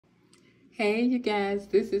Hey you guys,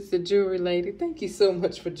 this is the Jewelry Lady. Thank you so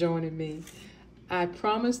much for joining me. I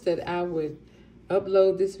promised that I would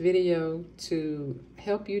upload this video to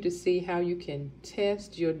help you to see how you can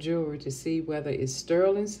test your jewelry to see whether it's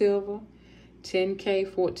sterling silver,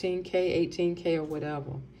 10K, 14K, 18K, or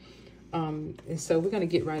whatever. And so we're going to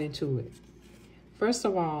get right into it. First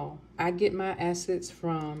of all, I get my assets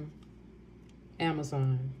from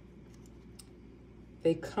Amazon.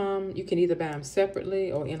 They come, you can either buy them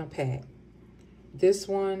separately or in a pack. This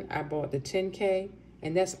one, I bought the 10K,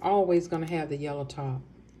 and that's always going to have the yellow top.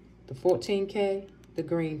 The 14K, the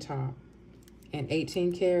green top. And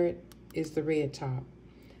 18 karat is the red top.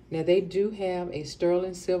 Now, they do have a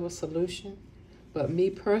sterling silver solution, but me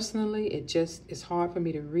personally, it's hard for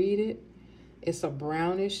me to read it. It's a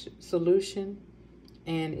brownish solution,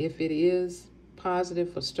 and if it is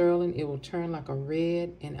positive for sterling, it will turn like a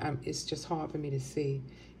red, and it's just hard for me to see.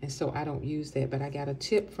 And so I don't use that, but I got a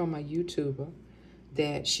tip from a YouTuber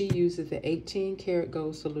that she uses the 18 karat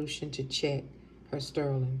gold solution to check her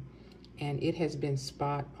sterling, and it has been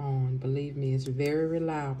spot on. Believe me, it's very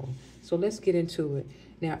reliable. So let's get into it.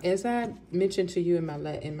 Now, as I mentioned to you in my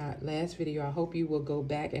last video, I hope you will go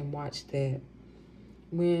back and watch that.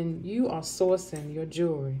 When you are sourcing your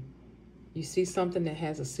jewelry, you see something that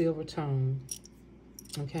has a silver tone,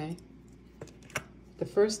 okay? The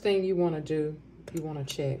first thing you want to do, you want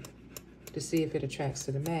to check to see if it attracts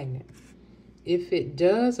to the magnet. If it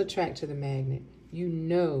does attract to the magnet, you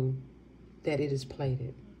know that it is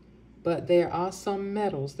plated. But there are some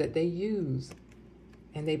metals that they use,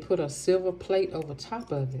 and they put a silver plate over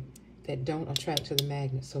top of it that don't attract to the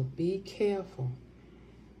magnet. So be careful.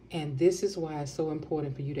 And this is why it's so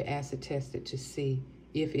important for you to acid test it to see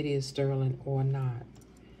if it is sterling or not.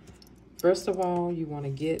 First of all, you want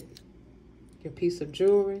to get your piece of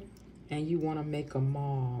jewelry and you want to make a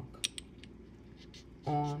mark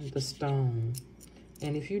on the stone.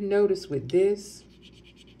 And if you notice with this,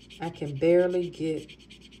 I can barely get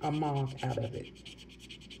a mark out of it.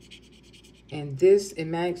 And this, in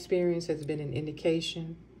my experience, has been an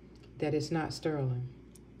indication that it's not sterling.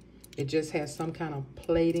 It just has some kind of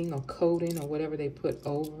plating or coating or whatever they put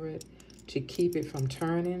over it to keep it from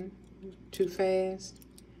turning too fast.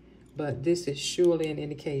 But this is surely an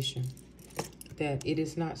indication that it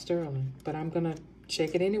is not sterling. But I'm going to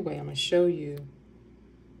check it anyway. I'm going to show you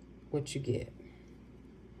what you get.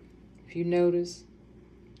 If you notice,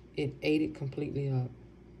 it ate it completely up.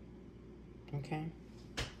 Okay?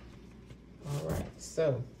 All right.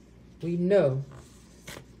 So we know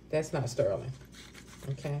that's not sterling.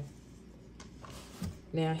 Okay?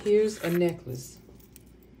 Now here's a necklace.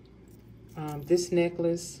 This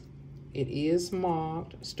necklace, it is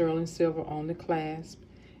marked sterling silver on the clasp.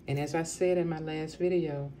 And as I said in my last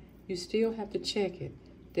video, you still have to check it.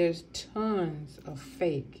 There's tons of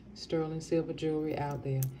fake sterling silver jewelry out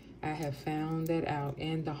there. I have found that out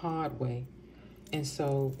in the hard way. And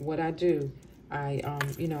so what I do, I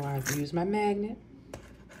use my magnet.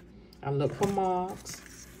 I look for marks,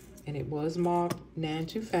 and it was marked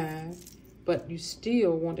 925, but you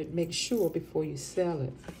still want to make sure before you sell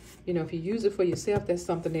it. You know, if you use it for yourself, that's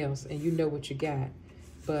something else, and you know what you got.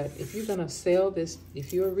 But if you're gonna sell this,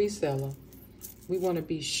 if you're a reseller, we want to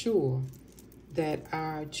be sure that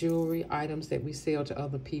our jewelry items that we sell to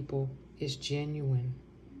other people is genuine.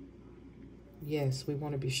 Yes, we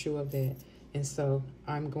want to be sure of that. And so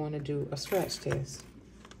I'm going to do a scratch test.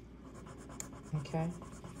 Okay.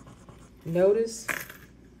 Notice,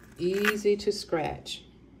 easy to scratch.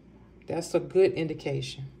 That's a good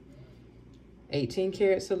indication. 18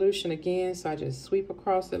 karat solution again, so I just sweep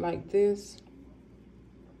across it like this.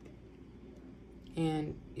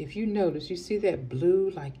 And if you notice, you see that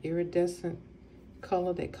blue, like iridescent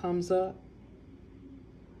color that comes up?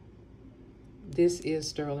 This is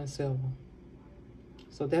sterling silver.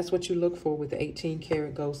 So that's what you look for with the 18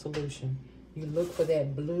 karat gold solution. You look for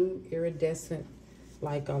that blue iridescent,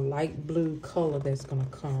 like a light blue color that's gonna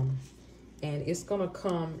come. And it's gonna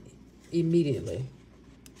come immediately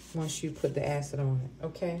once you put the acid on it,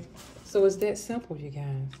 okay? So it's that simple, you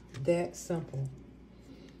guys, that simple.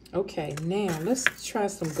 Okay, now let's try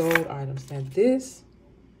some gold items. Now this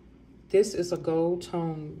is a gold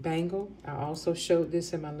tone bangle. I also showed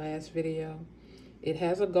this in my last video. It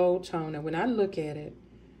has a gold tone, and when I look at it,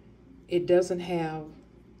 it doesn't have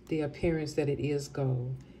the appearance that it is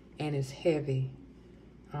gold, and it's heavy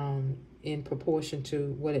in proportion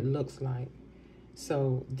to what it looks like.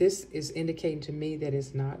 So this is indicating to me that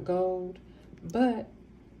it's not gold, but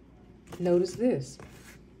notice this.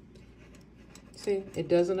 See, it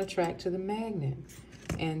doesn't attract to the magnet.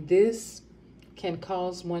 And this can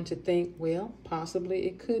cause one to think, well, possibly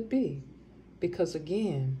it could be. Because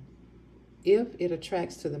again, If it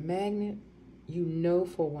attracts to the magnet, you know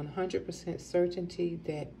for 100% certainty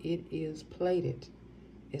that it is plated.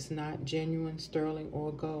 It's not genuine sterling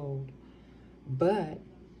or gold. But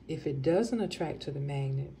if it doesn't attract to the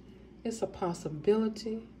magnet, it's a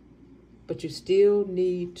possibility, but you still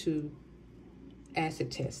need to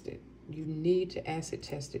acid test it. You need to acid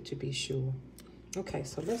test it to be sure. Okay,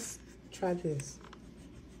 so let's try this.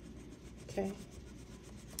 Okay,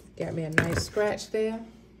 got me a nice scratch there.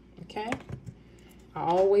 Okay, I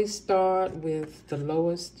always start with the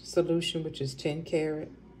lowest solution, which is 10 karat,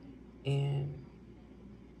 and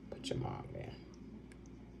put your mark there.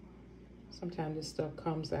 Sometimes this stuff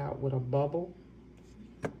comes out with a bubble.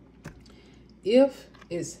 If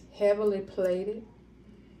it's heavily plated,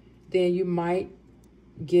 then you might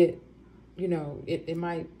get, you know, it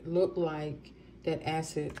might look like that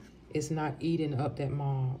acid is not eating up that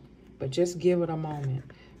mark. But just give it a moment,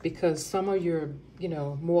 because some of your, you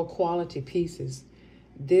know, more quality pieces,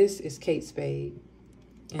 this is Kate Spade,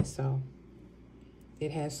 and so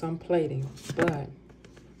it has some plating, but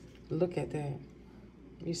look at that.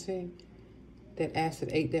 You see? That acid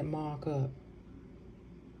ate that mark up.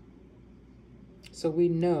 So we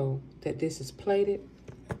know that this is plated.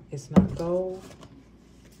 It's not gold.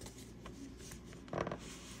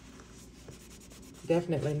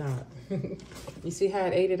 Definitely not. You see how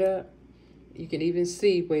it ate it up? You can even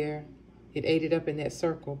see where it ate it up in that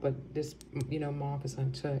circle, but this, you know, mark is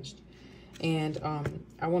untouched. And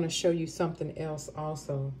I want to show you something else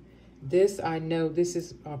also. This, I know, this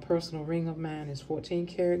is a personal ring of mine. It's 14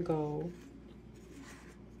 karat gold.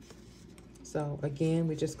 So again,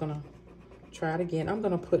 we're just gonna try it again. I'm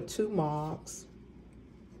gonna put 2 marks.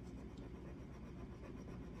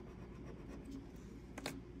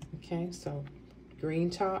 Okay, so green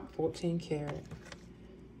top, 14 karat.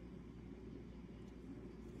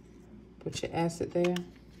 Put your acid there.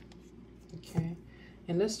 Okay,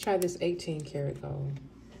 and let's try this 18 karat gold.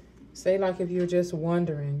 Say like if you're just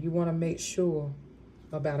wondering, you wanna make sure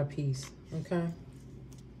about a piece, okay?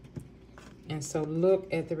 And so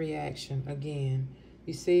look at the reaction again.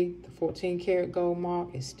 You see the 14 karat gold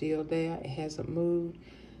mark is still there. It hasn't moved.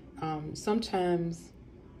 Sometimes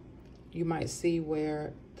you might see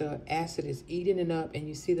where the acid is eating it up and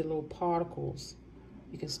you see the little particles.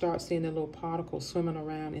 You can start seeing the little particles swimming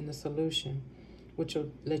around in the solution, which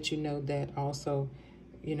will let you know that also,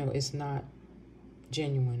 you know, it's not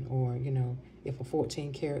genuine, or, you know, if a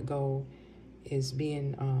 14 karat gold is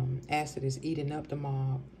being, acid is eating up the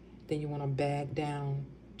mark, then you want to back down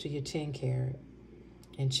to your 10 karat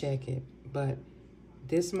and check it. But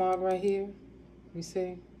this mark right here, you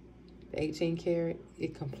see, the 18 karat,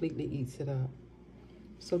 it completely eats it up.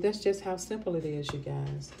 So that's just how simple it is, you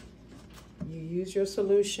guys. You use your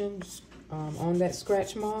solution on that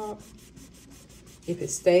scratch mark. If it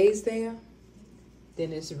stays there,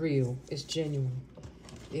 then it's real, it's genuine.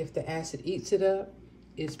 If the acid eats it up,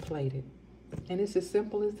 it's plated. And it's as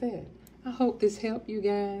simple as that. I hope this helped you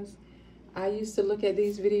guys. I used to look at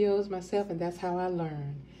these videos myself, and that's how I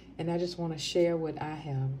learned. And I just want to share what I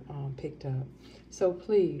have picked up. So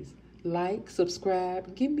please, like,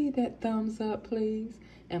 subscribe, give me that thumbs up, please,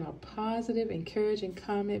 and a positive, encouraging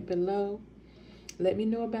comment below. Let me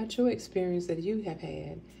know about your experience that you have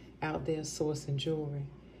had out there sourcing jewelry.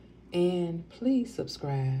 And please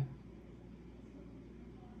subscribe.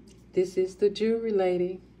 This is the Jewelry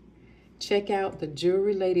Lady. Check out the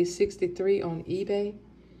thejewelrylady63 on eBay.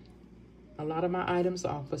 A lot of my items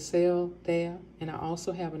are for sale there. And I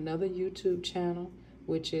also have another YouTube channel,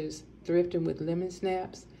 which is Thrifting with Lemon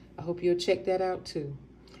Snaps. I hope you'll check that out too.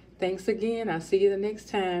 Thanks again. I'll see you the next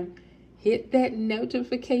time. Hit that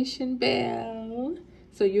notification bell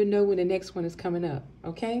so you know when the next one is coming up,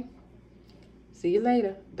 okay? See you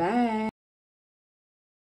later. Bye.